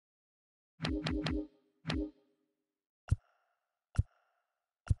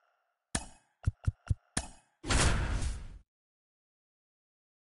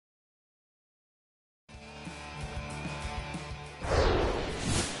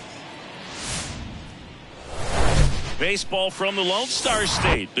Baseball from the Lone Star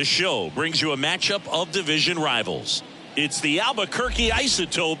State. The show brings you a matchup of division rivals. It's the Albuquerque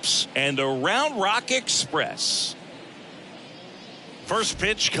Isotopes and the Round Rock Express. First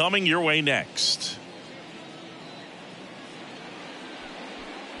pitch coming your way next.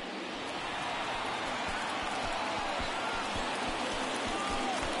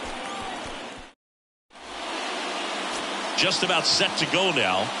 Just about set to go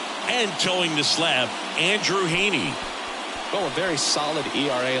now. And towing the slab, Andrew Haney. Well, a very solid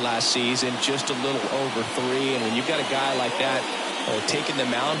ERA last season, just a little over 3. And when you've got a guy like that taking the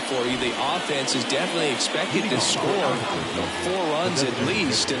mound for you, the offense is definitely expected to score 4 runs at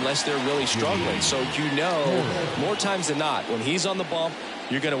least, unless they're really struggling. So more times than not, when he's on the bump,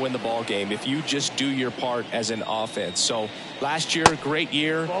 you're going to win the ball game if you just do your part as an offense. So last year, great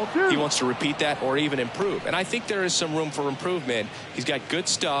year. He wants to repeat that or even improve. And I think there is some room for improvement. He's got good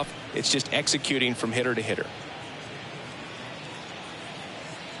stuff. It's just executing from hitter to hitter.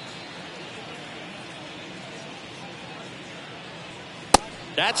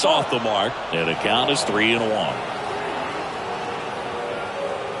 That's off the mark, and the count is 3-1.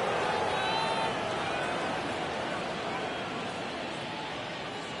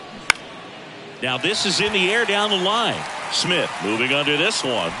 Now this is in the air down the line. Smith moving under this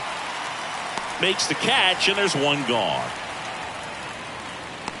one. Makes the catch, and there's one gone.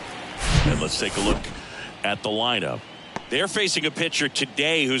 And let's take a look at the lineup. They're facing a pitcher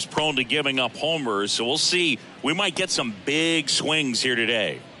today who's prone to giving up homers, so we'll see. We might get some big swings here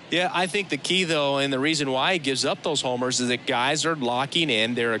today. Yeah, I think the key, though, and the reason why he gives up those homers is that guys are locking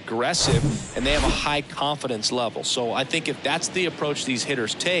in, they're aggressive, and they have a high confidence level. So I think if that's the approach these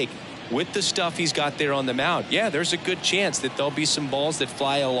hitters take, with the stuff he's got there on the mound, yeah, there's a good chance that there'll be some balls that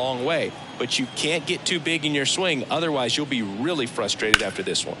fly a long way. But you can't get too big in your swing, otherwise you'll be really frustrated after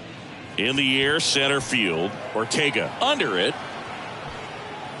this one. In the air, center field. Ortega under it.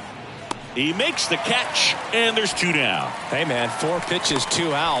 He makes the catch, and there's 2 down. Hey, man, 4 pitches,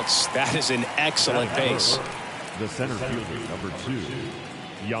 2 outs. That is an excellent pace. The center fielder, number 2,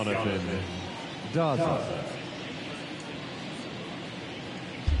 Jonathan Daza.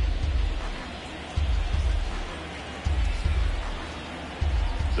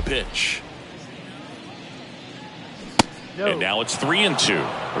 The pitch. And now it's 3-2.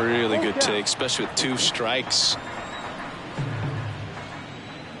 Really good take, especially with 2 strikes.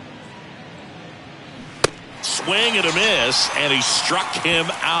 Swing and a miss, and he struck him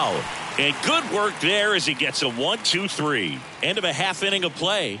out. And good work there as he gets a 1-2-3. End of a half inning of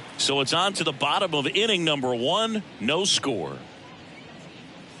play. So it's on to the bottom of inning number 1. No score.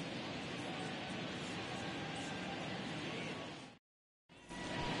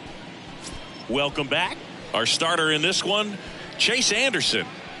 Welcome back. Our starter in this one, Chase Anderson.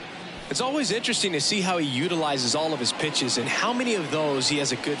 It's always interesting to see how he utilizes all of his pitches and how many of those he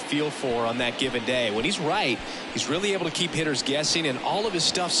has a good feel for on that given day. When he's right, he's really able to keep hitters guessing, and all of his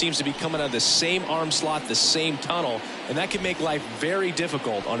stuff seems to be coming out of the same arm slot, the same tunnel, and that can make life very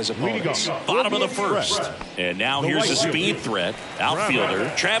difficult on his opponents. Bottom of the first. And now here's a speed threat.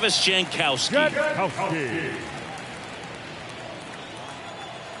 Outfielder, Travis Jankowski.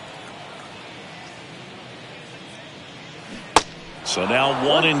 So now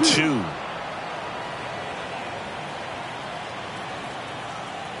 1-2.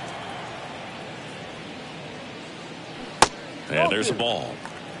 And there's a ball.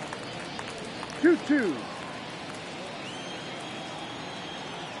 2-2.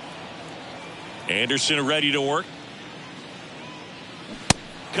 Anderson ready to work.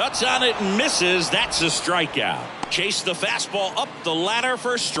 Cuts on it and misses. That's a strikeout. Chase the fastball up the ladder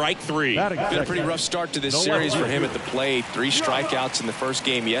for strike 3. Been a pretty rough start to this series for him at the plate. 3 strikeouts in the first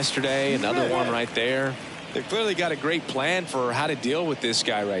game yesterday. Another one right there. They've clearly got a great plan for how to deal with this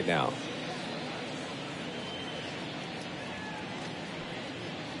guy right now.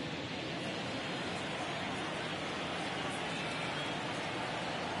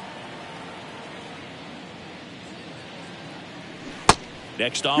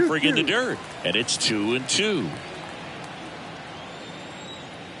 Next offering in the dirt, and it's 2-2.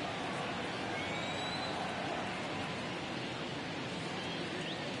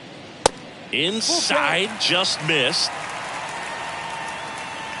 Inside, just missed.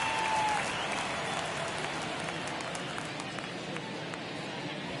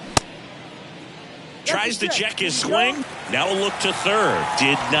 Tries to check his swing. Now a look to third.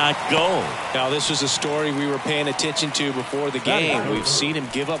 Did not go. Now this was a story we were paying attention to before the game. We've seen him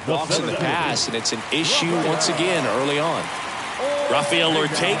give up walks in the past, and it's an issue once again early on. Rafael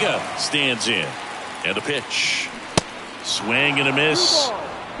Ortega stands in. And the pitch. Swing and a miss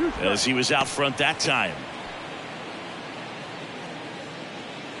as he was out front that time.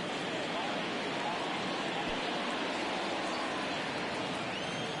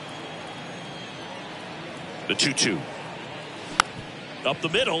 The 2-2. Up the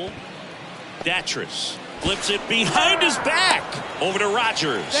middle. Datris flips it behind his back. Over to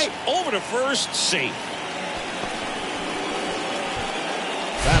Rogers. Over to first. Safe.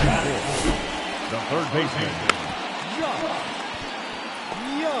 The third baseman,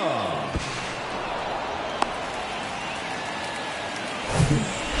 Young.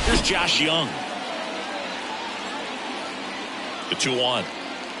 Here's Josh Young. The 2-1.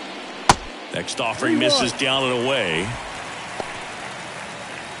 Next offering misses down and away.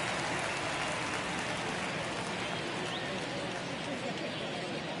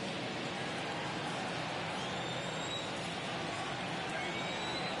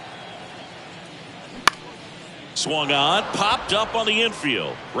 Swung on, popped up on the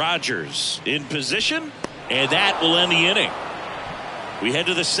infield. Rogers in position, and that will end the inning. We head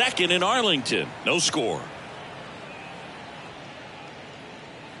to the second in Arlington. No score.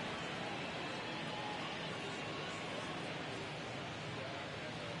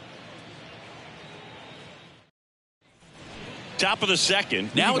 Top of the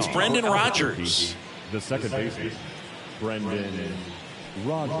second. Now it's Brendan Rogers. The second baseman, Brendan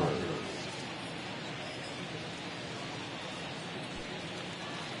Rogers.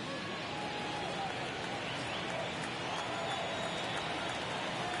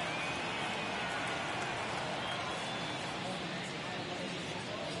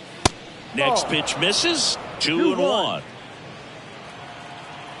 Next pitch misses. 2-1.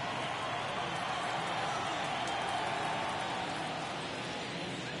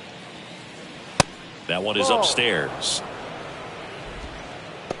 That one is upstairs.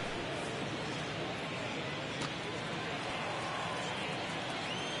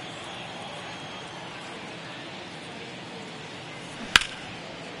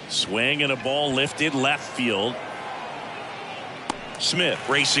 Swing and a ball lifted left field. Smith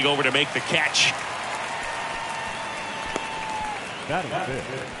racing over to make the catch. That is it.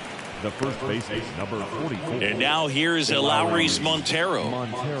 The first baseman, number 44. And now here's Lowry's Montero.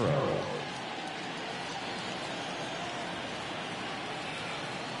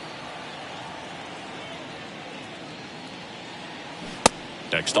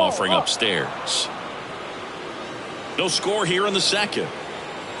 Next offering upstairs. No score here in the second.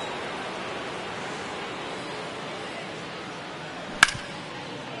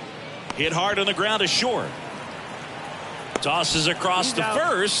 Hit hard on the ground to short. Tosses across to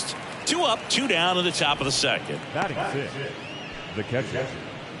first. 2 up, 2 down in the top of the second. Batting fifth, the catcher,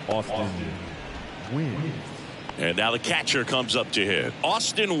 Austin Wins. And now the catcher comes up to hit.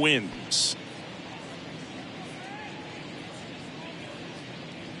 Austin Wins.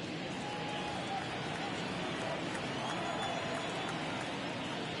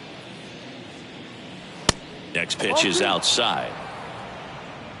 Next pitch is outside.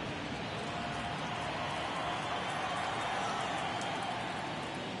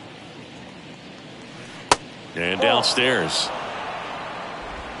 And downstairs.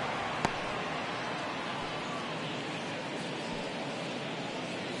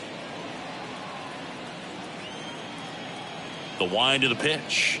 The wind of the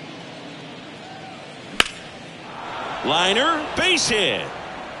pitch. Liner, base hit.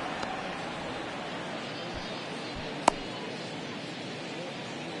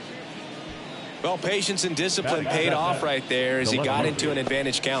 Well, patience and discipline paid off right there as he got into an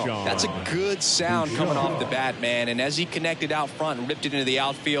advantage count. That's a good sound coming off the bat, man. And as he connected out front and ripped it into the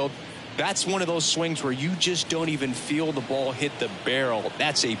outfield, that's one of those swings where you just don't even feel the ball hit the barrel.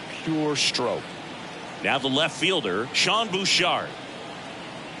 That's a pure stroke. Now the left fielder, Sean Bouchard.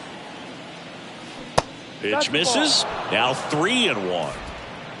 Pitch misses. Now 3-1.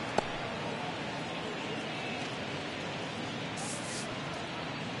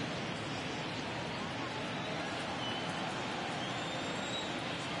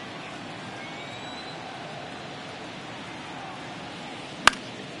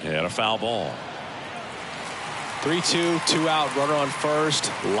 And a foul ball. 3-2, 2 out, runner on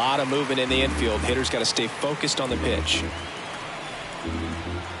first. A lot of movement in the infield. Hitter's got to stay focused on the pitch.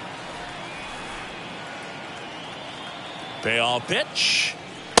 Payoff pitch.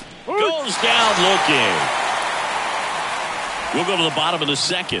 Goes down looking. We'll go to the bottom of the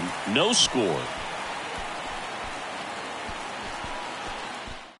second. No score.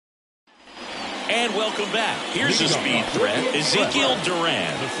 And welcome back. Here's the speed threat, Ezekiel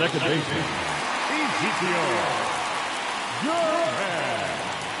Duran. The second baseman, Ezekiel Duran.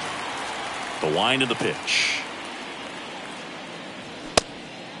 The wind of the pitch.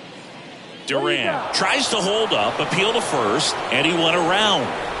 Duran tries to hold up, appeal to first, and he went around.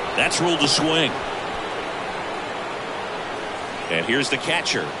 That's ruled a swing. And here's the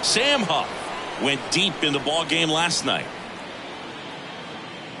catcher, Sam Huff. went deep in the ball game last night.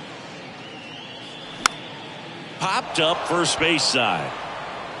 Popped up first base side.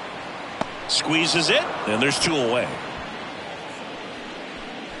 Squeezes it, and there's 2 away.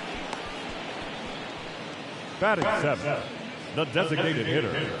 Batting 7, the designated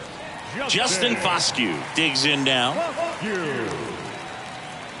hitter, Justin Foscue digs in now.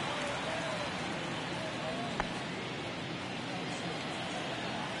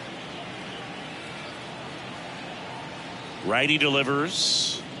 Righty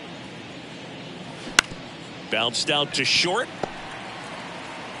delivers. Bounced out to short.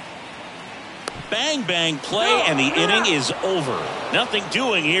 Bang, bang play, and the inning is over. Nothing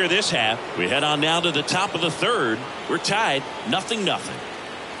doing here this half. We head on now to the top of the 3rd. We're tied 0-0.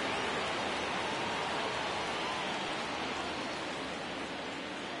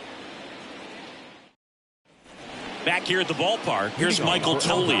 Back here at the ballpark, here's Michael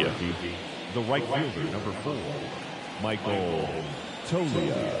Toglia. The right fielder, number 4, Michael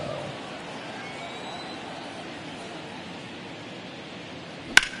Toglia.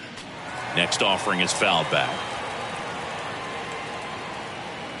 Next offering is fouled back.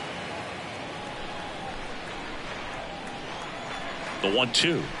 The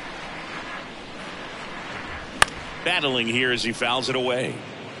 1-2. Battling here as he fouls it away.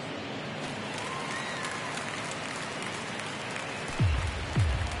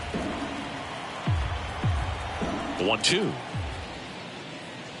 The 1-2.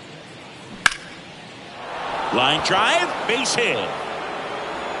 Line drive, base hit.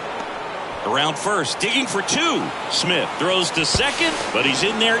 Around first, digging for 2. Smith throws to second, but he's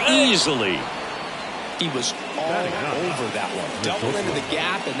in there easily. He was all over that one. Doubled into the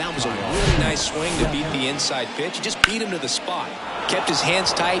gap, and that was a really nice swing to beat the inside pitch. He just beat him to the spot. Kept his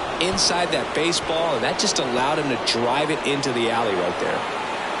hands tight inside that baseball, and that just allowed him to drive it into the alley right there.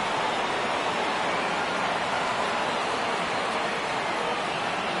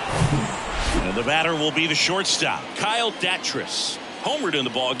 And the batter will be the shortstop, Kyle Datris. Homered in the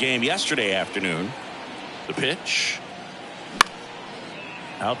ball game yesterday afternoon. The pitch.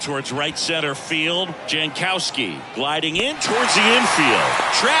 Out towards right center field. Jankowski gliding in towards the infield.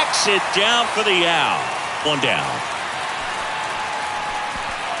 Tracks it down for the out. 1 down.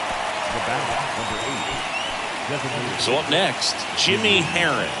 So up next, Jimmy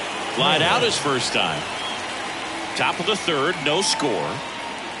Herron. Glide out his first time. Top of the 3rd, no score.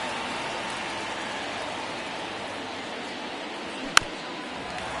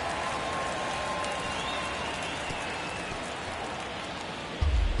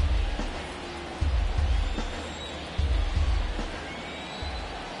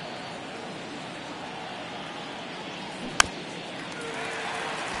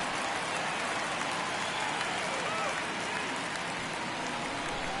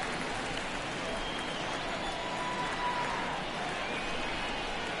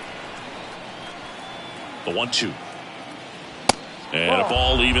 The 1-2. And a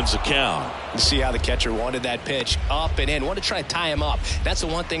ball evens the count. You see how the catcher wanted that pitch up and in. Wanted to try to tie him up. That's the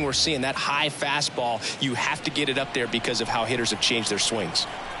one thing we're seeing. That high fastball, you have to get it up there because of how hitters have changed their swings.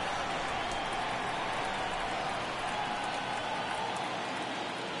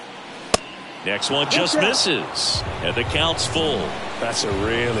 Next one just misses. And the count's full. That's a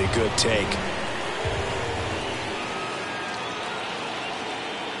really good take.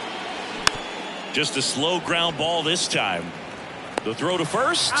 Just a slow ground ball this time. The throw to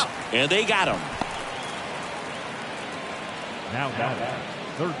first, and they got him. Now batting,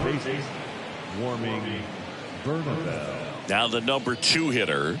 3rd base, Warming Bernabel. Now the number 2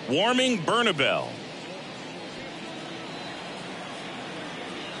 hitter, Warming Bernabel.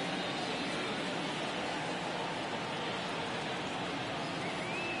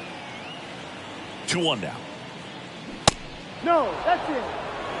 Two one now. No, that's it.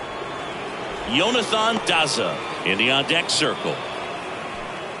 Jonathan Daza in the on-deck circle.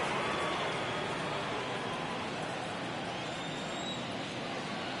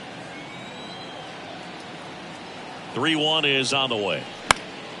 (3-1) is on the way.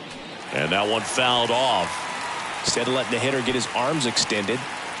 And that one fouled off. Instead of letting the hitter get his arms extended,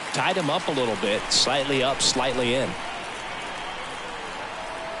 tied him up a little bit, slightly up, slightly in.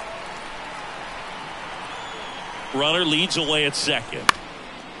 Runner leads away at second.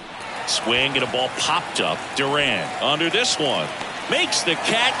 Swing and a ball popped up. Durant under this one. Makes the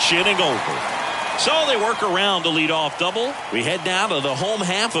catch, inning over. So they work around the leadoff double. We head now to the home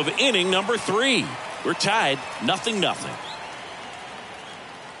half of inning number 3. We're tied 0-0.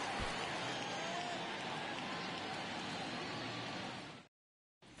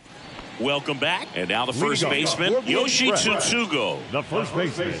 Welcome back. And now the first baseman, Yoshi Tsutsugo. The first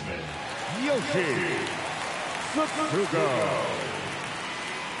baseman, And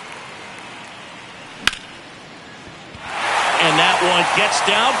that one gets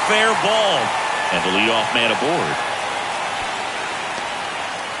down, fair ball. And the leadoff man aboard.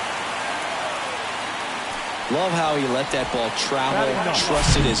 Love how he let that ball travel,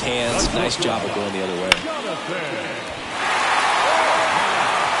 trusted his hands. Nice job of going the other way.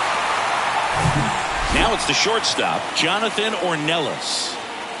 Now it's the shortstop, Jonathan Ornelas.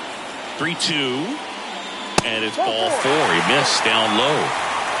 3-2. And it's ball 4. He missed down low.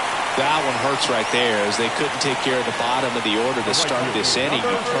 That one hurts right there, as they couldn't take care of the bottom of the order to start this inning.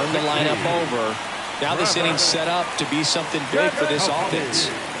 You turn the lineup over. Now this inning's set up to be something big for this offense.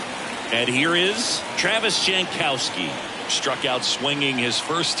 And here is Travis Jankowski. Struck out swinging his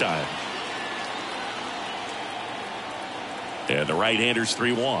first time. And the right-hander's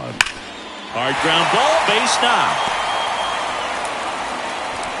 3-1. Hard ground ball, base knock.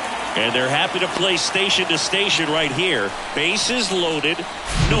 And they're happy to play station to station right here. Bases loaded,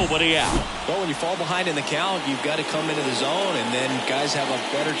 nobody out. Well, when you fall behind in the count, you've got to come into the zone, and then guys have a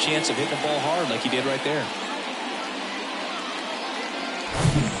better chance of hitting the ball hard like he did right there.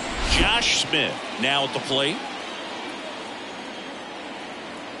 Josh Smith now at the plate.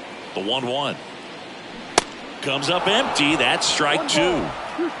 The 1-1. Comes up empty. That's strike 2.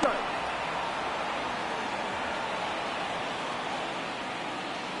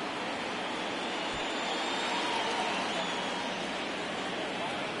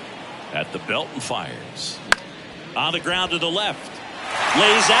 At the belt and fires. On the ground to the left.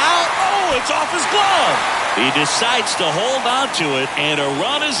 Lays out. Oh, it's off his glove. He decides to hold on to it, and a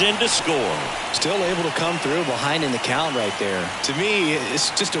run is in to score. Still able to come through behind in the count right there. To me, it's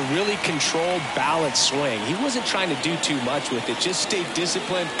just a really controlled, balanced swing. He wasn't trying to do too much with it. Just stayed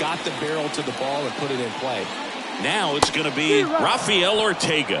disciplined, got the barrel to the ball, and put it in play. Now it's going to be Rafael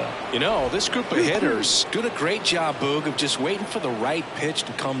Ortega. You know, this group of hitters doing a great job, Boog, of just waiting for the right pitch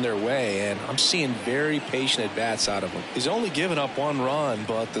to come their way, and I'm seeing very patient at-bats out of him. He's only given up 1 run,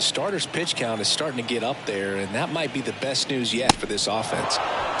 but the starter's pitch count is starting to get up there, and that might be the best news yet for this offense.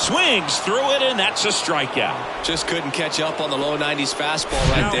 Swings through it, and that's a strikeout. Just couldn't catch up on the low 90s fastball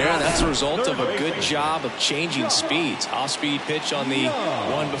right there. That's a result of a good job of changing speeds. Off-speed pitch on the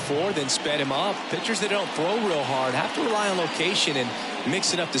one before, then sped him up. Pitchers that don't throw real hard have to rely on location and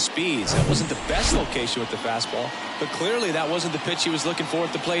mix it up to speeds. That wasn't the best location with the fastball, but clearly that wasn't the pitch he was looking for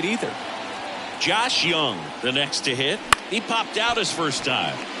at the plate either. Josh Young, the next to hit. He popped out his first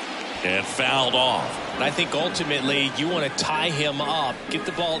time and fouled off. And I think ultimately you want to tie him up, get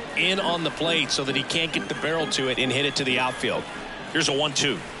the ball in on the plate so that he can't get the barrel to it and hit it to the outfield. Here's a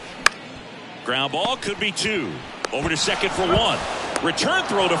 1-2. Ground ball, could be 2. Over to second for 1. Return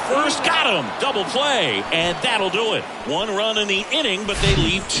throw to first, got him. Double play, and that'll do it. 1 run in the inning, but they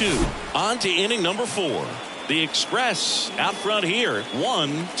leave 2. On to inning number 4. The Express out front here,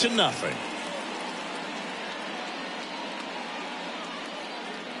 1-0.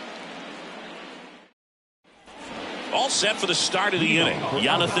 All set for the start of the inning.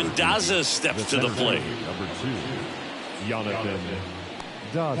 Jonathan Daza steps to the plate. Number 2, Jonathan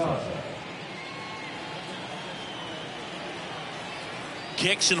Daza.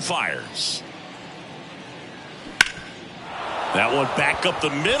 Kicks and fires. That one back up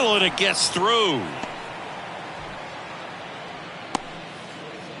the middle, and it gets through.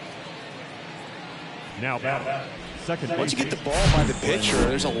 Now batter, second. Once you get the ball by the pitcher,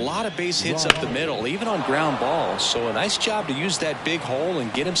 there's a lot of base hits up the middle, even on ground balls. So a nice job to use that big hole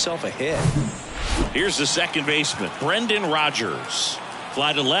and get himself a hit. Here's the second baseman, Brendan Rodgers.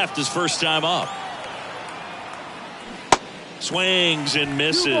 Fly to left his first time up. Swings and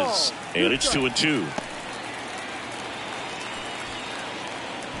misses, and it's 2-2.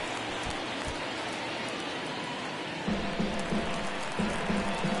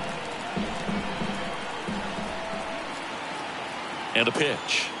 And a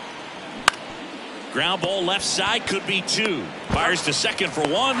pitch. Ground ball left side, could be 2. Fires to second for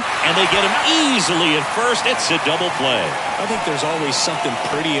 1, and they get him easily at first. It's a double play. I think there's always something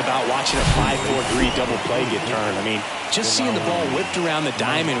pretty about watching a 5-4-3 double play get turned. I mean, Just seeing the ball whipped around the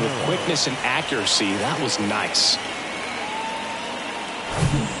diamond with quickness and accuracy, that was nice.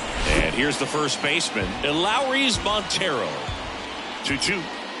 And here's the first baseman, Elauris Montero. 2-2.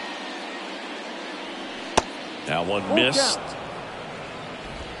 That one missed.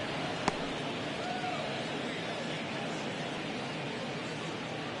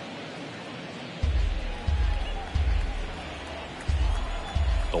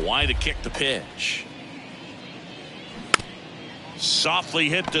 The wide to kick the pitch. Softly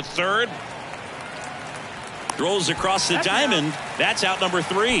hit to third. Throws across the diamond. That's out number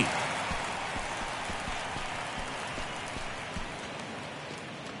 3.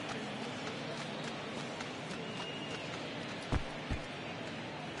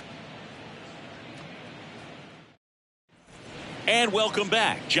 And welcome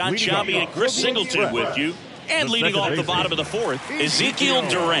back. John Leading Sciambi off and Chris the Singleton Express. with you. And The leading second off the baseman, bottom of the fourth, Ezekiel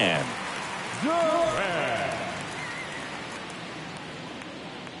Duran.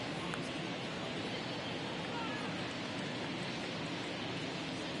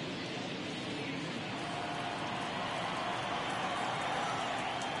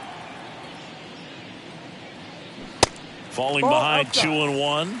 Falling behind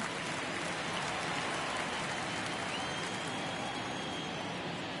 2-1.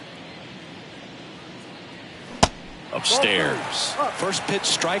 Upstairs. First pitch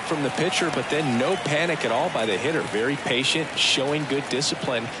strike from the pitcher, but then no panic at all by the hitter. Very patient, showing good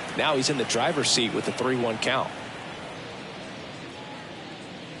discipline. Now he's in the driver's seat with the 3-1 count.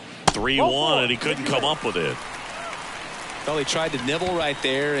 3-1, and he couldn't come up with it. Well, he tried to nibble right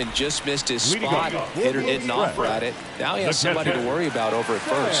there and just missed his Leading spot. off, Hitter didn't offer at it. Now he has somebody to worry about over at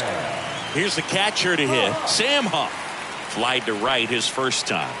first. Here's the catcher to hit, Sam Huff. Flied to right his first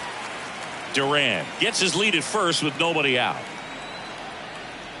time. Duran gets his lead at first with nobody out.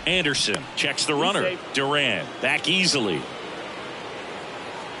 Anderson checks the runner. Duran back easily.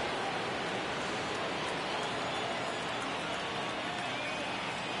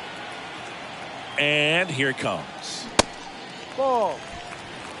 And here it comes. Ball.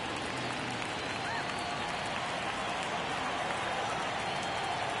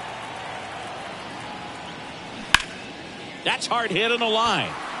 That's hard hit on the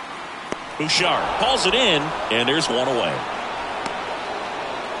line. Bouchard calls it in, and there's one away.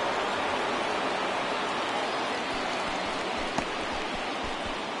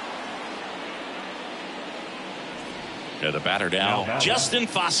 And the batter now, Justin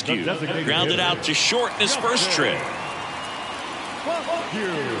Foscue, grounded out to short in his first trip.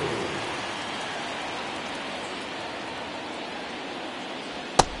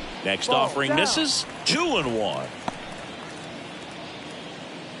 Next offering misses. 2-1.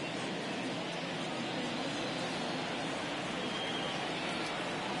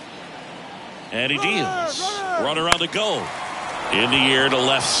 And he deals. Runner on the go. In the air to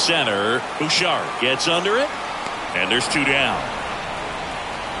left center. Bouchard gets under it. And there's two down.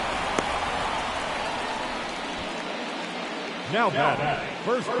 Now batting,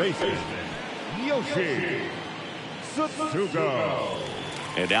 first baseman, Yoshi Tsutsugo.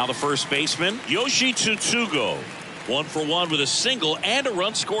 And now the first baseman, Yoshi Tsutsugo. 1 for 1 with a single and a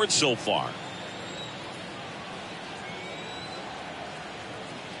run scored so far.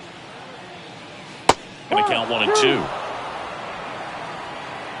 Going to count 1-2.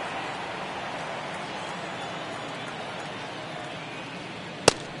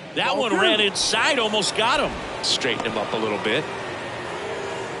 That one ran inside, almost got him. Straighten him up a little bit.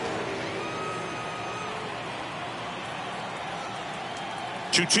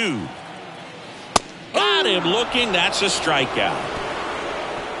 Two. Got him looking. That's a strikeout.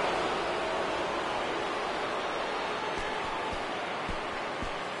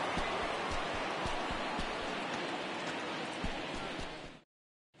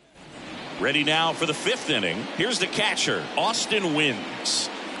 Ready now for the 5th inning. Here's the catcher, Austin Wins.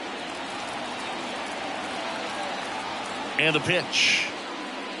 And the pitch.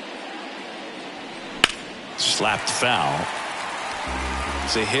 Slapped foul.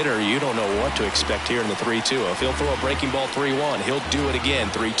 As a hitter, you don't know what to expect here in the 3-2. If he'll throw a breaking ball 3-1, he'll do it again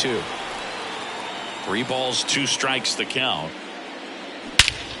 3-2. 3 balls, 2 strikes the count.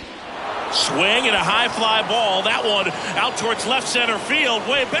 Swing and a high fly ball. That one out towards left center field,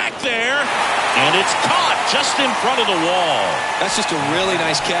 way back there, and it's caught just in front of the wall. That's just a really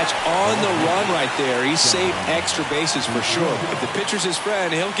nice catch on the run right there. He saved extra bases for sure. If the pitcher's his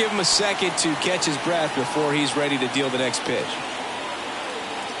friend, he'll give him a second to catch his breath before he's ready to deal the next pitch.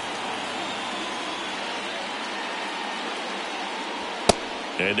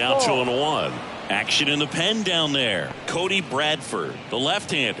 And now 2-1. Action in the pen down there. Cody Bradford, the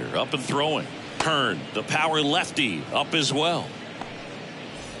left-hander, up and throwing. Hearn, the power lefty, up as well.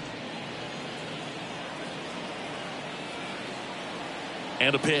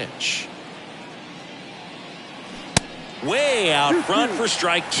 And a pitch. Way out front for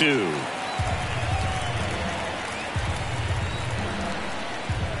strike 2.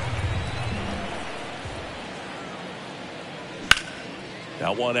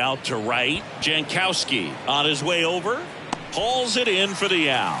 That one out to right. Jankowski on his way over. Hauls it in for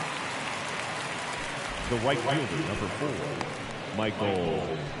the out. The right fielder, number 4, Michael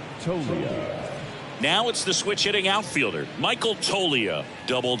Tolia. Now it's the switch hitting outfielder. Michael Tolia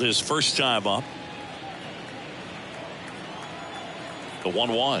doubled his first time up. The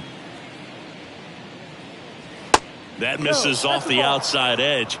 1-1. That misses off the outside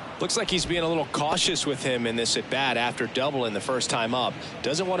edge. Looks like he's being a little cautious with him in this at bat after doubling the first time up.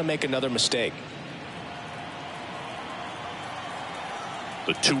 Doesn't want to make another mistake.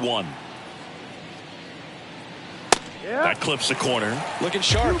 The 2-1. That clips the corner. Looking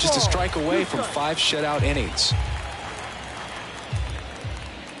sharp, just a strike away from 5 shutout innings.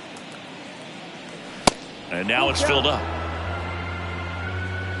 And now it's filled up.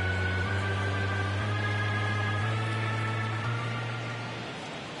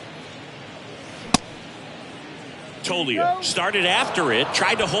 Tolia started after it,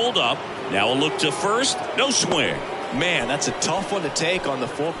 tried to hold up. Now a look to first, no swing. Man, that's a tough one to take on the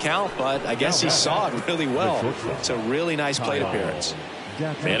full count, but I guess he saw it really well. It's a really nice plate appearance.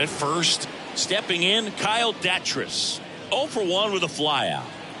 Man at first, stepping in, Kyle Datris. 0 for 1 with a flyout.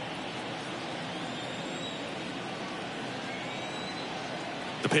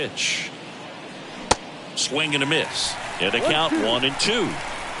 The pitch. Swing and a miss. And the count 1-2.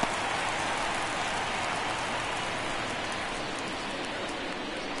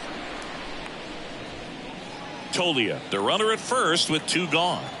 Tolia, the runner at first with 2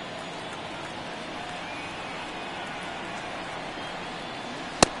 gone.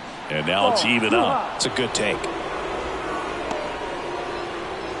 And now it's even up. It's a good take.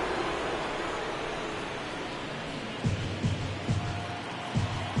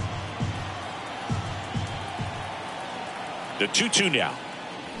 The 2-2 now.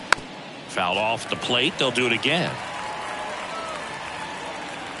 Foul off the plate. They'll do it again.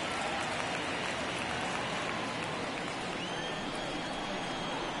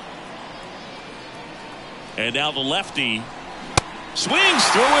 And now the lefty swings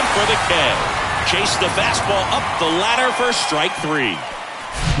through it for the K. Chase the fastball up the ladder for strike 3.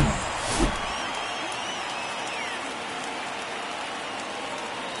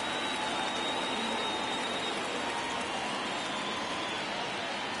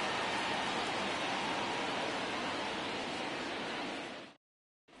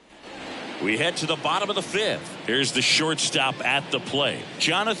 We head to the bottom of the 5th. Here's the shortstop at the plate,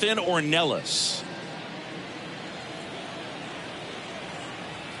 Jonathan Ornelas.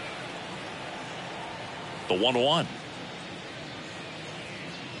 The 1-1.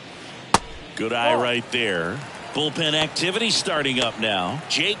 Good eye right there. Bullpen activity starting up now.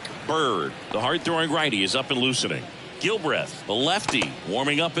 Jake Bird, the hard-throwing righty, is up and loosening. Gilbreth, the lefty,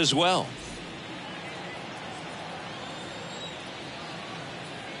 warming up as well.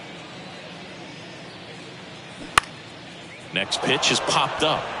 Next pitch is popped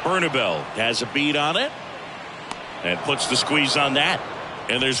up. Bernabel has a beat on it and puts the squeeze on that.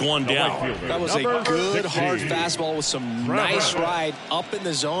 And there's one down. That was a good hard fastball with some nice ride up in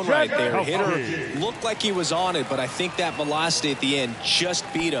the zone right there. Hitter looked like he was on it, but I think that velocity at the end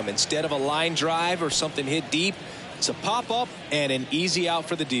just beat him. Instead of a line drive or something hit deep, it's a pop up and an easy out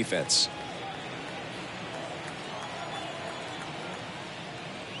for the defense.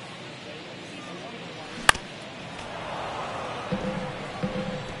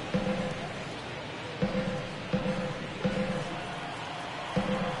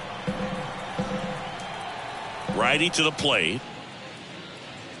 Righty to the plate.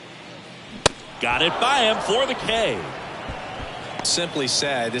 Got it by him for the K. Simply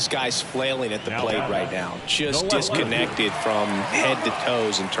said, this guy's flailing at the plate right now. Just disconnected from head to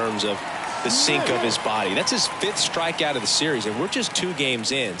toes in terms of the sink of his body. That's his 5th strikeout of the series, and we're just 2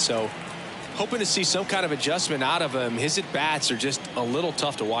 games in. So hoping to see some kind of adjustment out of him. His at-bats are just a little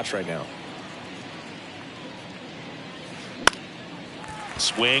tough to watch right now.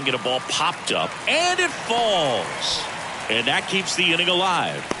 Swing and a ball popped up and it falls, and that keeps the inning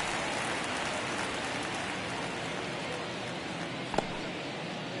alive.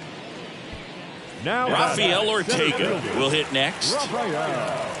 Now Rafael Ortega will hit next.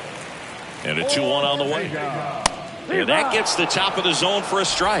 And a 2-1 on the way. And that gets the top of the zone for a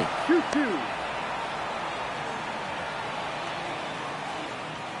strike. 2-2.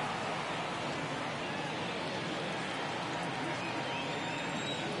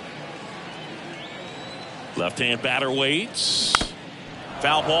 Left-hand batter waits.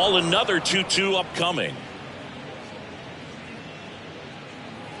 Foul ball, another 2-2 upcoming.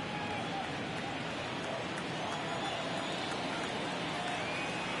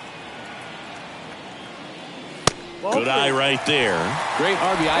 Good eye right there. Great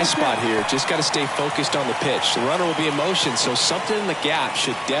RBI spot here. Just got to stay focused on the pitch. The runner will be in motion, so something in the gap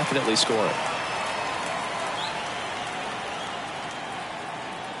should definitely score it.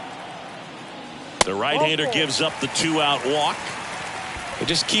 The right-hander gives up the 2-out walk. They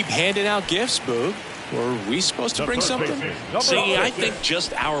just keep handing out gifts, Boog. Were we supposed to bring something? See, I think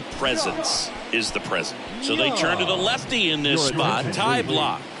just our presence is the present. So they turn to the lefty in this spot. Tie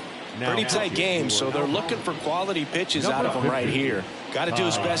block. Pretty tight game, so they're looking for quality pitches out of him right here. Got to do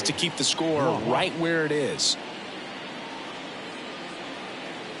his best to keep the score right where it is.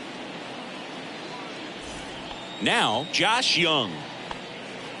 Now, Josh Young.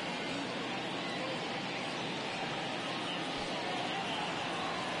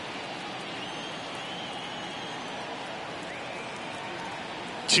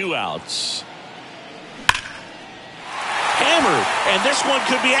 Two outs. Hammered, and this one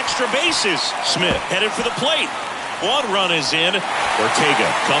could be extra bases. Smith headed for the plate. One run is in. Ortega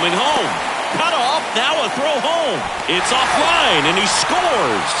coming home. Cut off, now a throw home. It's offline, and he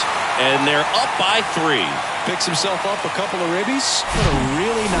scores. And they're up by 3. Picks himself up a couple of ribbies. Put a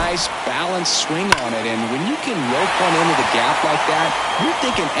really nice balanced swing on it. And when you can rope one into the gap like that, you're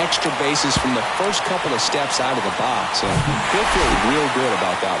thinking extra bases from the first couple of steps out of the box. And he'll feel real good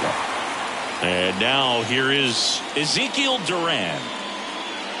about that one. And now here is Ezekiel Duran.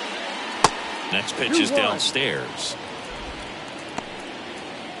 Next pitch is downstairs.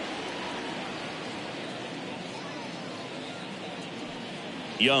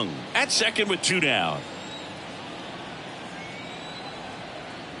 Young at second with 2 down.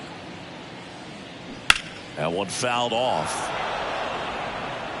 That one fouled off.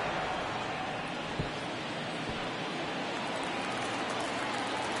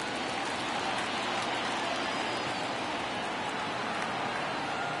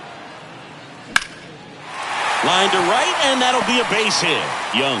 Line to right, and that'll be a base hit.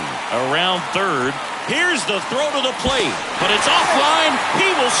 Young around third. Here's the throw to the plate, but it's offline. He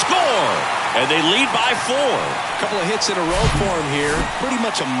will score, and they lead by 4. A couple of hits in a row for him here. Pretty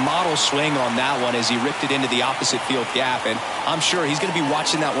much a model swing on that one as he ripped it into the opposite field gap, and I'm sure he's going to be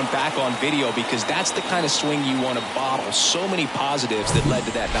watching that one back on video because that's the kind of swing you want to bottle. So many positives that led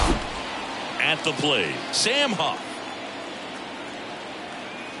to that knock. At the plate, Sam Huff.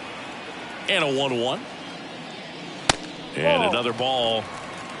 And a 1-1. And another ball.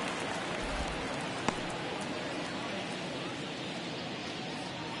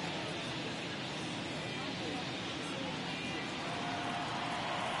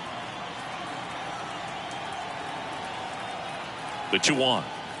 The 2-1.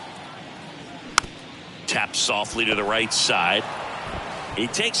 Taps softly to the right side. He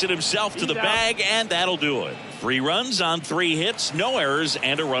takes it himself to the bag, and that'll do it. 3 runs on 3 hits, no errors,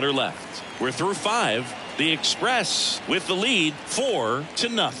 and a runner left. We're through 5. The Express with the lead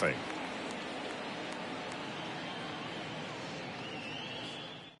 4-0.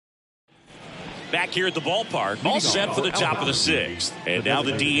 Back here at the ballpark, all set for the top of the 6th. And now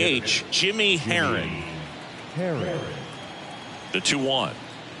the DH, Jimmy Herron. The 2-1.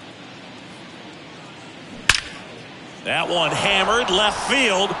 That one hammered left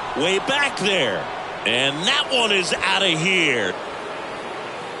field, way back there. And that one is out of here.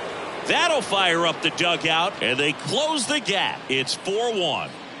 That'll fire up the dugout, and they close the gap. It's 4-1.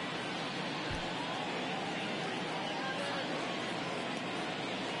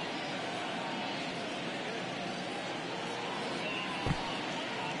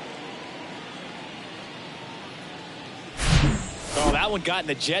 Oh, that one got in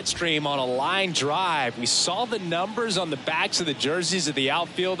the jet stream on a line drive. We saw the numbers on the backs of the jerseys of the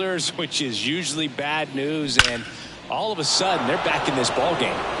outfielders, which is usually bad news, and all of a sudden they're back in this ball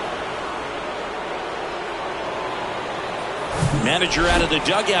game. Manager out of the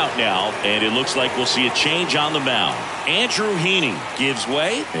dugout now, and it looks like we'll see a change on the mound. Andrew Heaney gives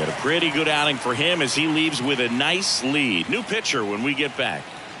way, and a pretty good outing for him as he leaves with a nice lead. New pitcher when we get back.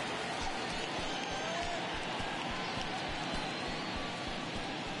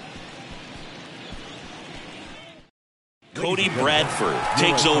 Cody Bradford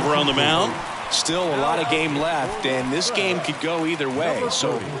takes over on the mound. Still a lot of game left, and this game could go either way.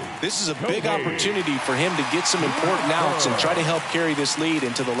 So this is a big opportunity for him to get some important outs and try to help carry this lead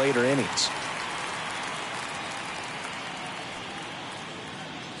into the later innings.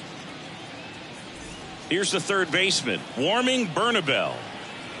 Here's the third baseman, Warming Bernabel.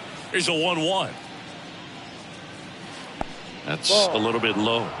 Here's a 1-1. That's a little bit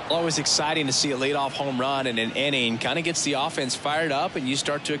low. Always exciting to see a leadoff home run in an inning. Kind of gets the offense fired up, and you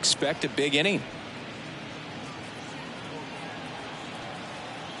start to expect a big inning.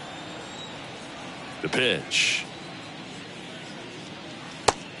 The pitch.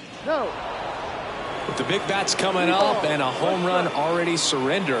 No. With the big bats coming up and a home run already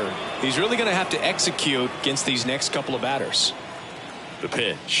surrendered, he's really going to have to execute against these next couple of batters. The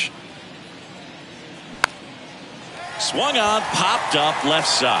pitch. Swung on, popped up left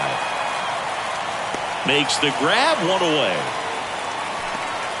side. makes the grab, 1 away.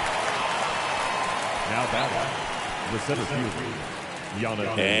 Now batting, the center fielder,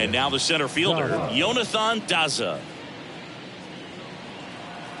 Jonathan. And now the center fielder, Jonathan Daza.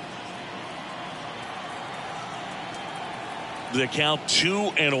 The count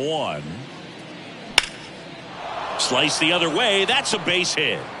 2-1. Slice the other way. That's a base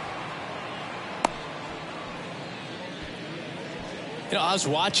hit. You know, I was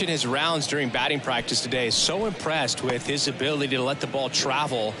watching his rounds during batting practice today. So impressed with his ability to let the ball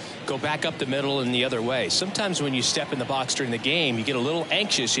travel, go back up the middle and the other way. Sometimes when you step in the box during the game, you get a little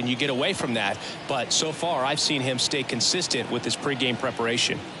anxious and you get away from that. But so far, I've seen him stay consistent with his pregame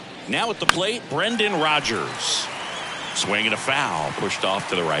preparation. Now at the plate, Brendan Rodgers. Swinging a foul, pushed off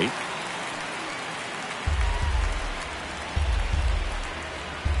to the right.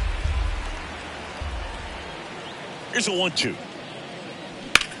 Here's a 1-2.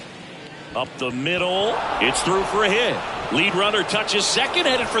 Up the middle. It's through for a hit. Lead runner touches second,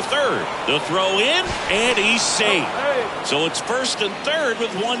 headed for third. The throw in, and he's safe. So it's first and third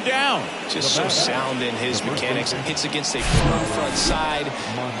with 1 down. Just so sound in his mechanics. Hits against a firm front side,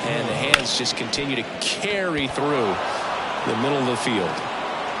 and the hands just continue to carry through the middle of the field.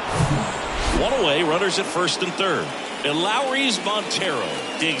 1 away, runners at first and third. And Lowry's Montero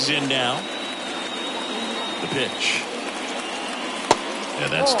digs in now. The pitch.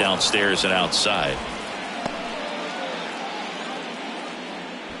 And that's downstairs and outside.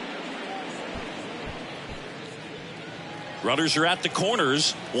 Runners are at the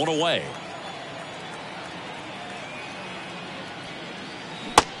corners, 1 away.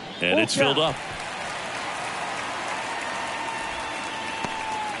 And it's filled up.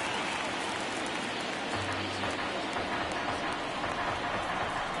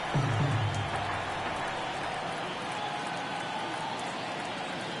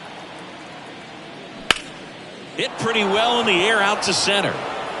 Hit pretty well in the air out to center.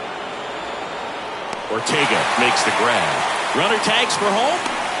 Ortega makes the grab. Runner tags for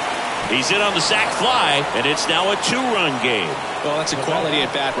home. He's in on the sac fly, and it's now a 2-run game. Well, that's a quality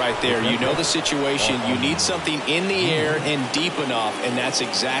at bat right there. You know the situation. You need something in the air and deep enough, and that's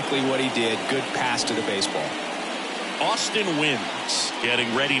exactly what he did. Good pass to the baseball. Austin Wins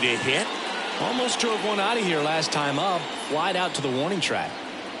getting ready to hit. Almost drove one out of here last time up. Flied out to the warning track.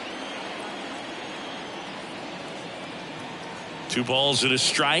 2 balls and a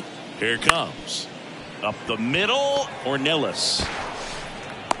strike. Here it comes. Up the middle, Ornelas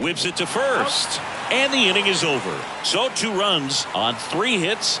whips it to first, and the inning is over. So 2 runs on 3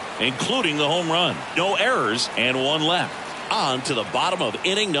 hits, including the home run. No errors and 1 left. On to the bottom of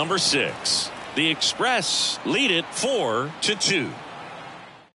inning number 6. The Express lead it 4-2.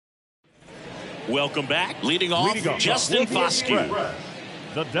 Welcome back. Leading off Justin Foskey.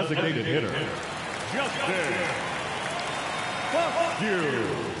 The designated hitter, Justin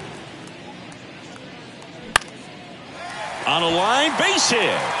Foskey. On a line, base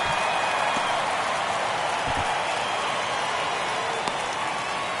hit.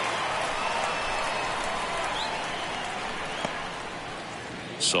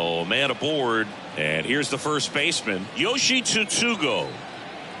 So man aboard, and here's the first baseman, Yoshi Tsutsugo.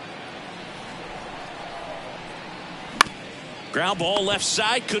 Ground ball left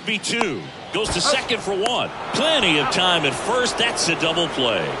side, could be 2. Goes to second for 1. Plenty of time at first. That's a double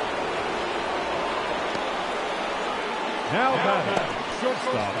play. Now batting,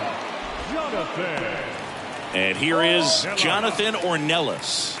 shortstop, Jonathan. And here is Jonathan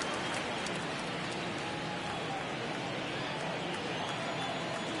Ornelas.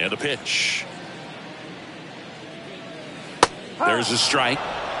 And the pitch. There's a strike.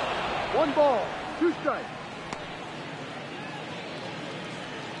 1 ball, 2 strikes.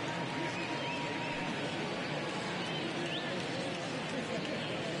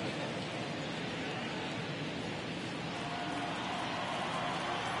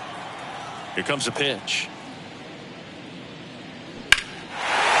 Here comes a pitch.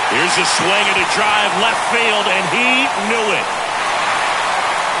 Here's a swing and a drive left field, and he knew it.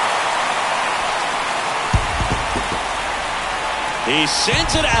 He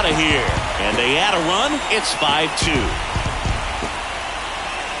sends it out of here, and they add a run. It's 5-2.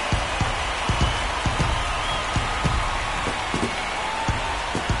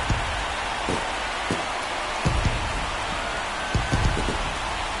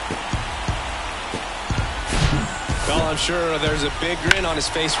 I'm sure there's a big grin on his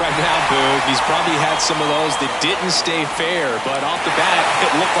face right now, Boog. He's probably had some of those that didn't stay fair, but off the bat,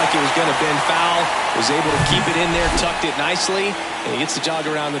 it looked like it was going to bend foul. Was able to keep it in there, tucked it nicely, and he gets the jog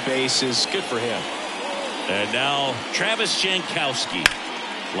around the bases. Good for him. And now Travis Jankowski.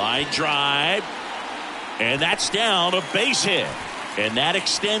 Line drive. And that's down, a base hit. And that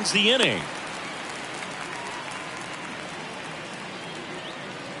extends the inning.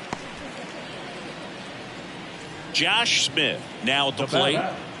 Josh Smith now at the plate.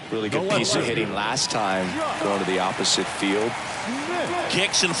 Really good piece of hitting last time, going to the opposite field.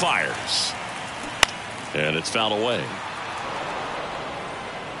 Kicks and fires. And it's fouled away.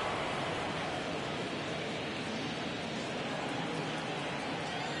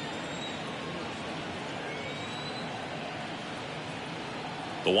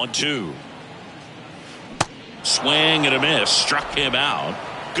 The 1-2. Swing and a miss. Struck him out.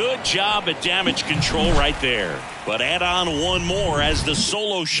 Good job at damage control right there. But add on one more as the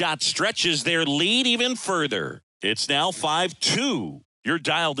solo shot stretches their lead even further. It's now 5-2. You're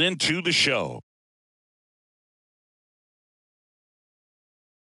dialed into the show.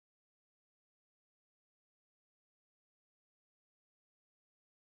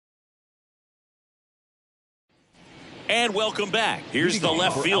 And welcome back. Here's the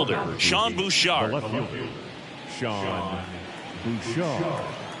left fielder, Sean Bouchard. The left fielder, Sean Bouchard.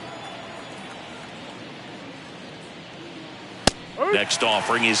 Next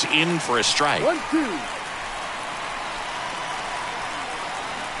offering is in for a strike.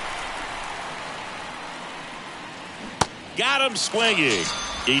 1-2. Got him swinging.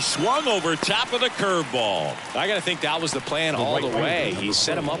 He swung over top of the curveball. I got to think that was the plan all the way. He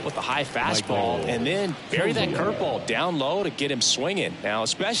set him up with a high fastball and then buried that curveball down low to get him swinging. Now,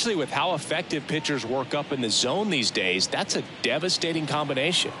 especially with how effective pitchers work up in the zone these days, that's a devastating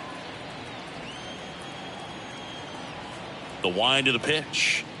combination. The wind of the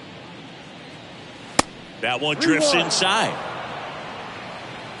pitch. That one drifts inside.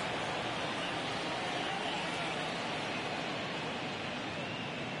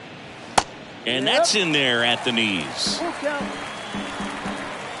 And that's in there at the knees.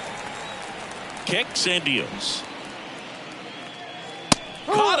 Kicks and deals.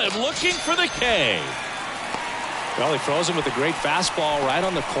 Caught him looking for the K. Well, he throws him with a great fastball right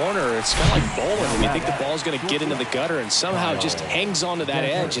on the corner. It's kind of like bowling when you think the ball's going to get into the gutter and somehow just hangs onto that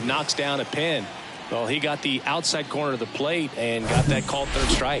edge and knocks down a pin. Well, he got the outside corner of the plate and got that called third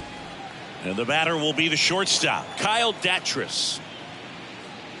strike. And the batter will be the shortstop, Kyle Datris.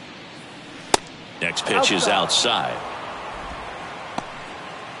 Next pitch is outside.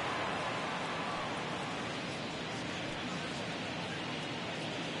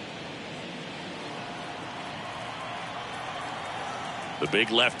 The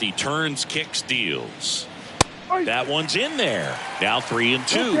big lefty turns, kicks, deals. That one's in there. Now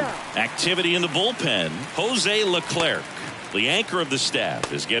 3-2. Activity in the bullpen. Jose Leclerc, the anchor of the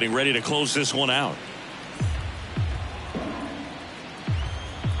staff, is getting ready to close this one out.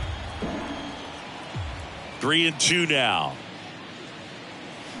 Three and two now.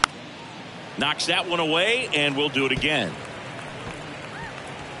 Knocks that one away, and we'll do it again.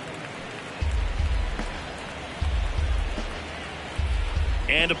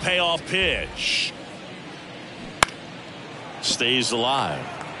 And a payoff pitch. Stays alive.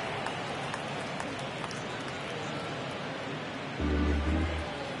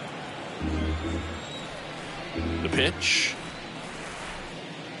 The pitch.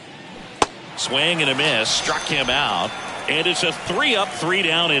 Swing and a miss. Struck him out. And it's a 3-up,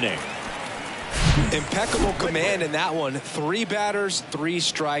 3-down inning. Impeccable command in that one. 3 batters, 3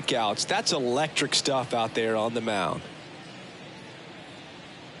 strikeouts. That's electric stuff out there on the mound.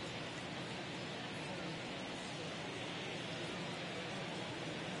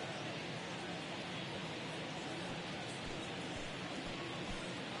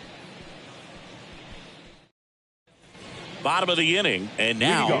 Bottom of the inning, and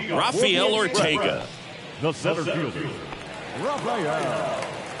now Rafael Ortega. The center fielder, Rafael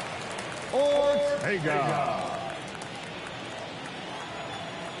Ortega.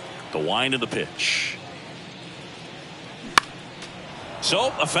 The wind of the pitch.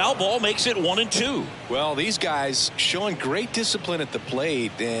 So a foul ball makes it 1-2. Well, these guys showing great discipline at the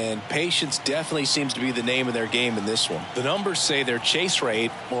plate, and patience definitely seems to be the name of their game in this one. The numbers say their chase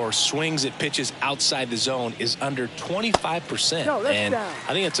rate, or swings at pitches outside the zone, is under 25%. And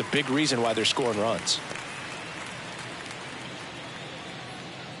I think that's a big reason why they're scoring runs.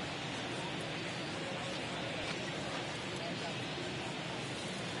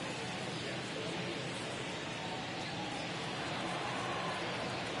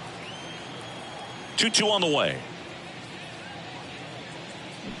 Two on the way.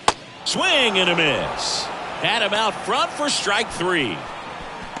 Swing and a miss. Had him out front for strike 3.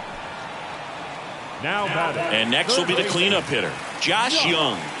 Now batting. And next will be the cleanup hitter, Josh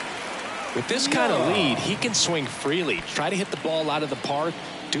Young. With this kind of lead, he can swing freely, try to hit the ball out of the park,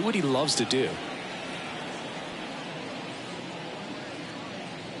 do what he loves to do.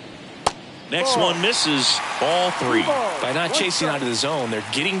 Next one misses all 3. By not chasing out of the zone, they're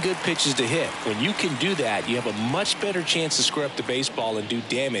getting good pitches to hit. When you can do that, you have a much better chance to square up the baseball and do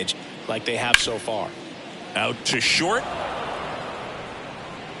damage like they have so far. Out to short.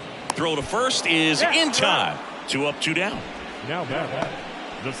 Throw to first is in time. 2 up, 2 down. Now back,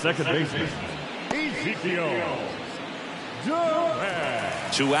 the second baseman, Ezekiel Duran.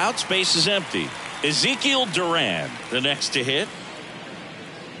 2 outs, base is empty. Ezekiel Duran, the next to hit.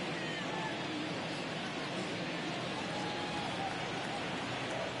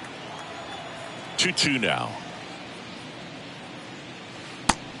 Two now.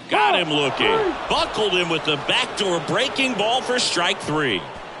 Got him looking. Buckled him with the backdoor breaking ball for strike 3.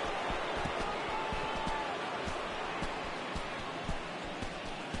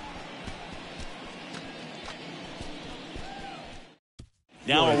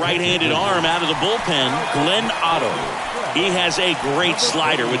 Now a right-handed arm out of the bullpen, Glenn Otto. He has a great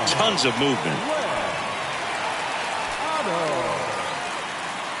slider with tons of movement.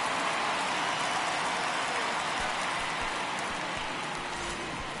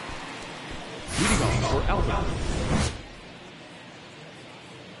 Leading off for Alvin.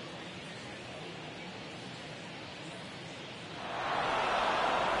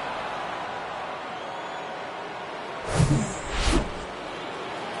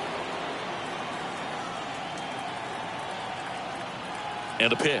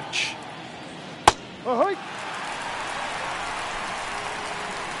 And a pitch. Ahoy!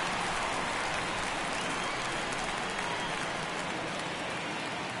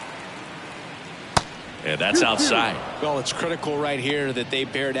 And that's outside. Well, it's critical right here that they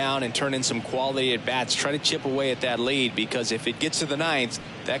bear down and turn in some quality at bats. Try to chip away at that lead, because if it gets to the 9th,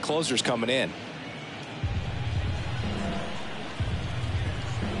 that closer's coming in.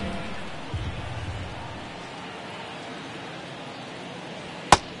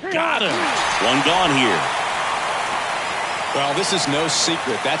 Got him. One gone here. Well, this is no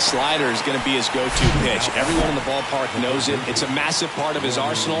secret. That slider is going to be his go-to pitch. Everyone in the ballpark knows it. It's a massive part of his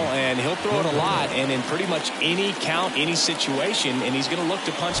arsenal, and he'll throw it a lot and in pretty much any count, any situation, and he's going to look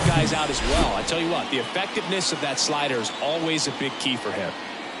to punch guys out as well. I tell you what, the effectiveness of that slider is always a big key for him.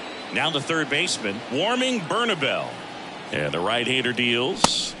 Now the third baseman, Warming Bernabel. And the right-hander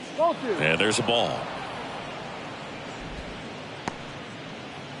deals. And there's a ball.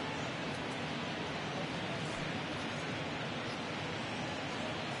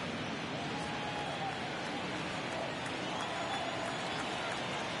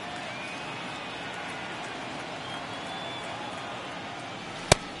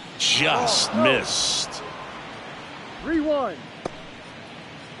 Just missed. 3-1.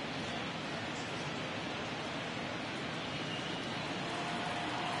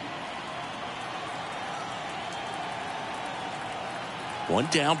 One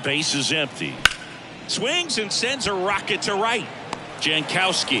down, base is empty. Swings and sends a rocket to right.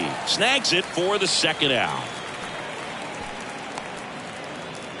 Jankowski snags it for the second out.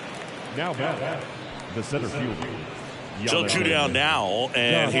 Now back, the center fielder. So 2 down now,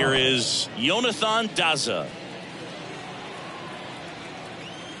 and here is Jonathan Daza.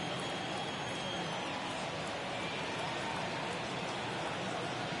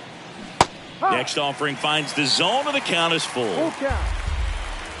 Next offering finds the zone, and the count is full. Full count.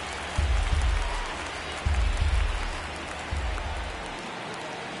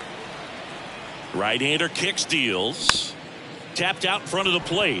 Right-hander kicks, deals. Tapped out in front of the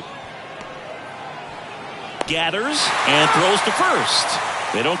plate. Gathers and throws to first.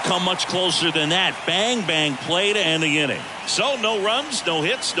 They don't come much closer than that. Bang, bang play to end the inning. So no runs, no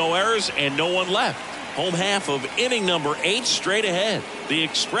hits, no errors, and no one left. Home half of inning number 8 straight ahead. The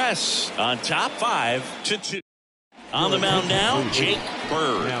Express on top 5-2. On the mound now, Jake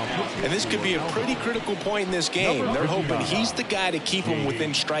Bird. And this could be a pretty critical point in this game. They're hoping he's the guy to keep them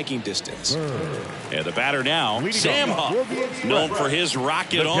within striking distance. And the batter now, Sam Huff, known for his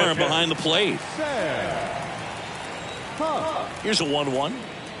rocket arm behind the plate. Here's a 1-1.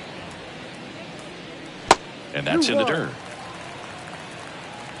 And that's in the dirt.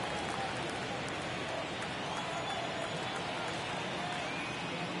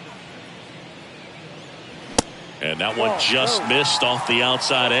 And that one just missed off the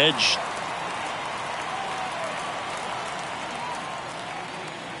outside edge.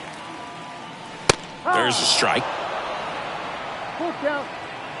 There's a strike. Full count.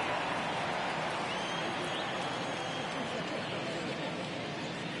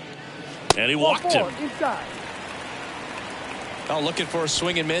 And he walked him. Inside. Oh, looking for a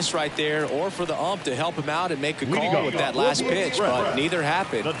swing and miss right there, or for the ump to help him out and make a call with that last pitch, but neither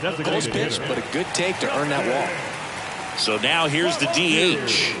happened. Close pitch, but a good take to earn that walk. So now here's the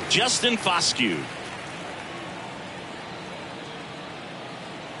DH, Justin Foscue.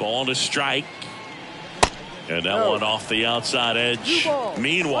 Ball to strike. And that one off the outside edge.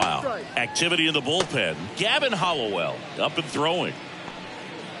 Meanwhile, activity in the bullpen. Gavin Hollowell up and throwing.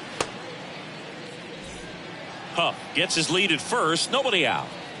 Huff gets his lead at first. Nobody out.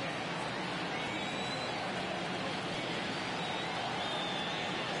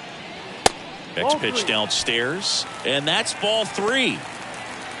 Next pitch downstairs. And that's ball 3.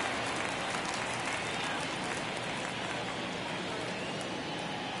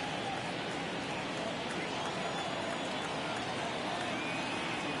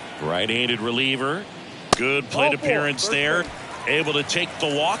 Right-handed reliever. Good plate appearance there. Able to take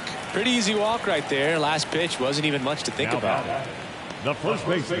the walk. Pretty easy walk right there. Last pitch wasn't even much to think about. The first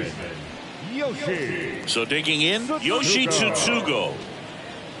baseman, Yoshi. So digging in, Yoshi Tsutsugo.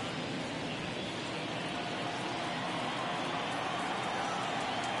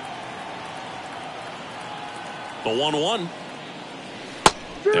 The 1-1.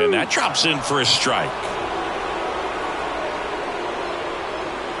 And that drops in for a strike.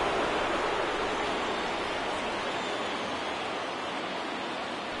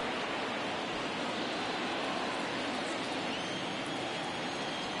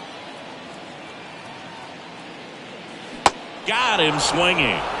 Got him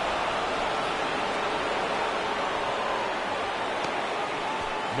swinging.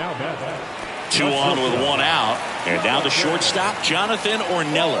 Now back. 2 on with 1 out. And now the shortstop, Jonathan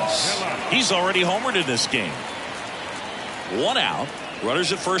Ornelas. He's already homered in this game. 1 out.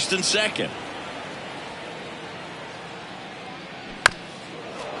 Runners at first and second.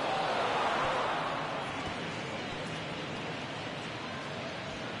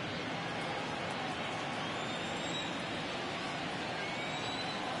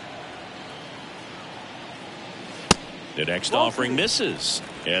 The next offering misses.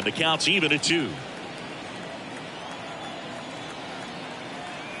 And the count's even at 2.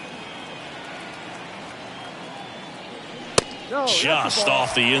 Just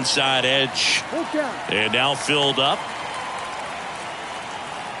off the inside edge. And now filled up.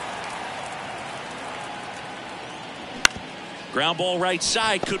 Ground ball right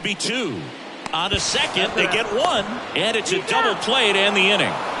side, could be 2. On to second, they get 1. And it's a double play to end the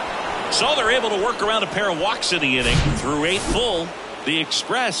inning. So they're able to work around a pair of walks in the inning. Through 8 full, the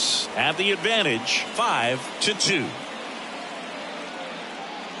Express have the advantage, 5-2.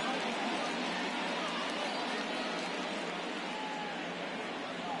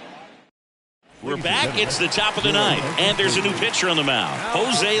 We're back. It's the top of the 9th, and there's a new pitcher on the mound,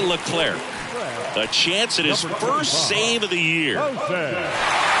 Jose Leclerc. A chance at his first save of the year.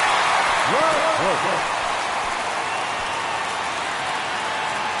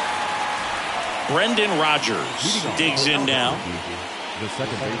 Brendan Rodgers digs in now. The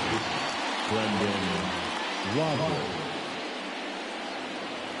second baseman, Brendan Rodgers.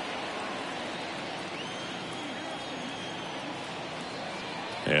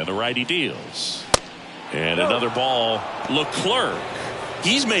 And the righty deals. And another ball. Leclerc.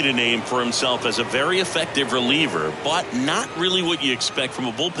 He's made a name for himself as a very effective reliever, but not really what you expect from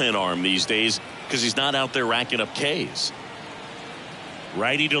a bullpen arm these days because he's not out there racking up Ks.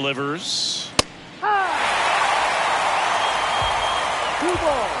 Righty delivers. 2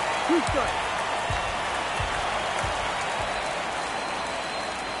 balls, 2 strikes.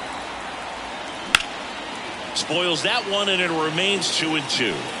 Spoils that one, and it remains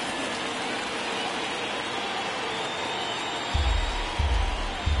 2-2.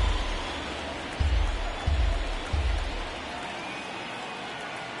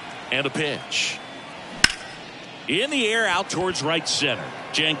 And a pitch. In the air out towards right center.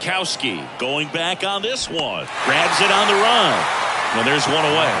 Jankowski going back on this one. Grabs it on the run. And there's one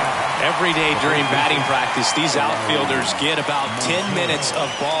away. Every day during batting practice, these outfielders get about 10 minutes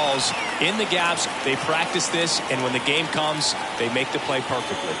of balls in the gaps. They practice this, and when the game comes, they make the play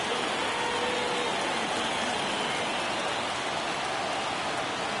perfectly.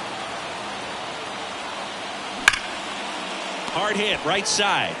 Hard hit, right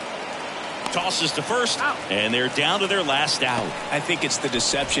side. Tosses to first, and they're down to their last out. I think it's the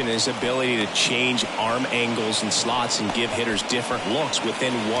deception and his ability to change arm angles and slots and give hitters different looks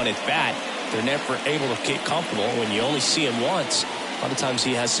within one at bat. They're never able to get comfortable. When you only see him once, a lot of times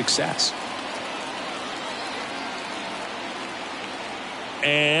he has success.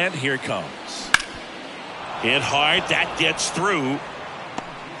 And here it comes. Hit hard, that gets through.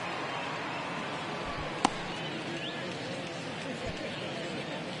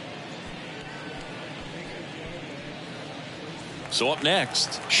 So up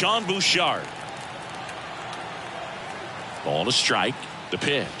next, Sean Bouchard. Ball to strike. The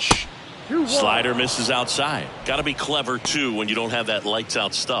pitch. 2-1. Slider misses outside. Got to be clever, too, when you don't have that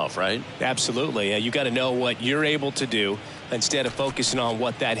lights-out stuff, right? Absolutely. You got to know what you're able to do. Instead of focusing on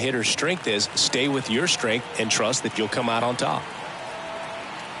what that hitter's strength is, stay with your strength and trust that you'll come out on top.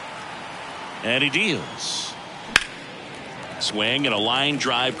 And he deals. Swing and a line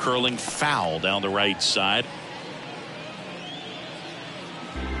drive curling foul down the right side.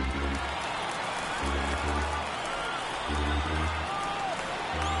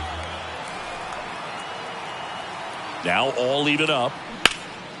 Now all even up.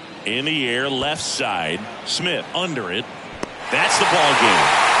 In the air, left side. Smith under it. That's the ball game.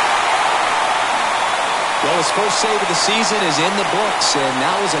 Well, his first save of the season is in the books, and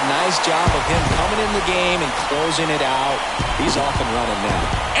that was a nice job of him coming in the game and closing it out. He's off and running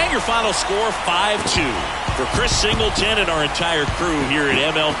now. And your final score, 5-2. For Chris Singleton and our entire crew here at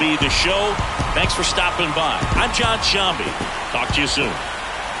MLB The Show, thanks for stopping by. I'm John Sciambi. Talk to you soon.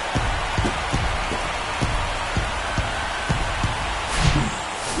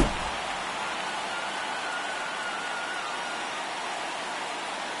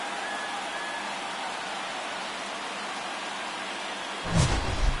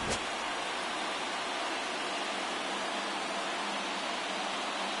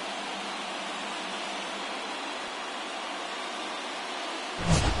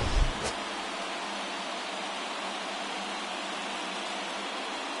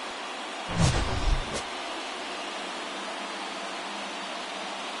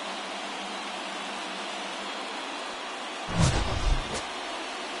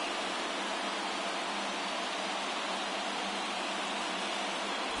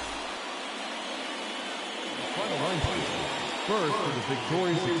 First for the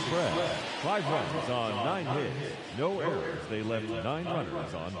victorious Express. 5 runs on 9 hits. No errors. They left 9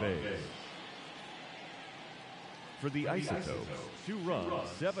 runners on base. For the Isotopes, 2 runs,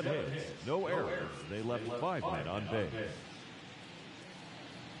 7 hits. No errors. They left 5 men on base.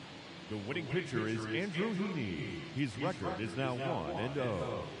 The winning pitcher is Andrew Heaney. His record is now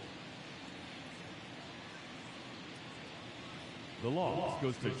 1-0. The loss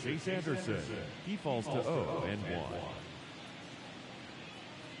goes to Chase Anderson. He falls to 0-1.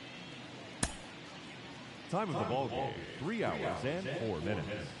 Time of the ball game, 3 hours and 4 minutes.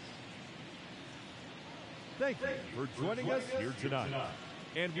 Thank you for joining us here tonight.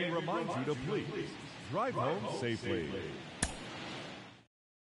 And we remind you to please drive home safely.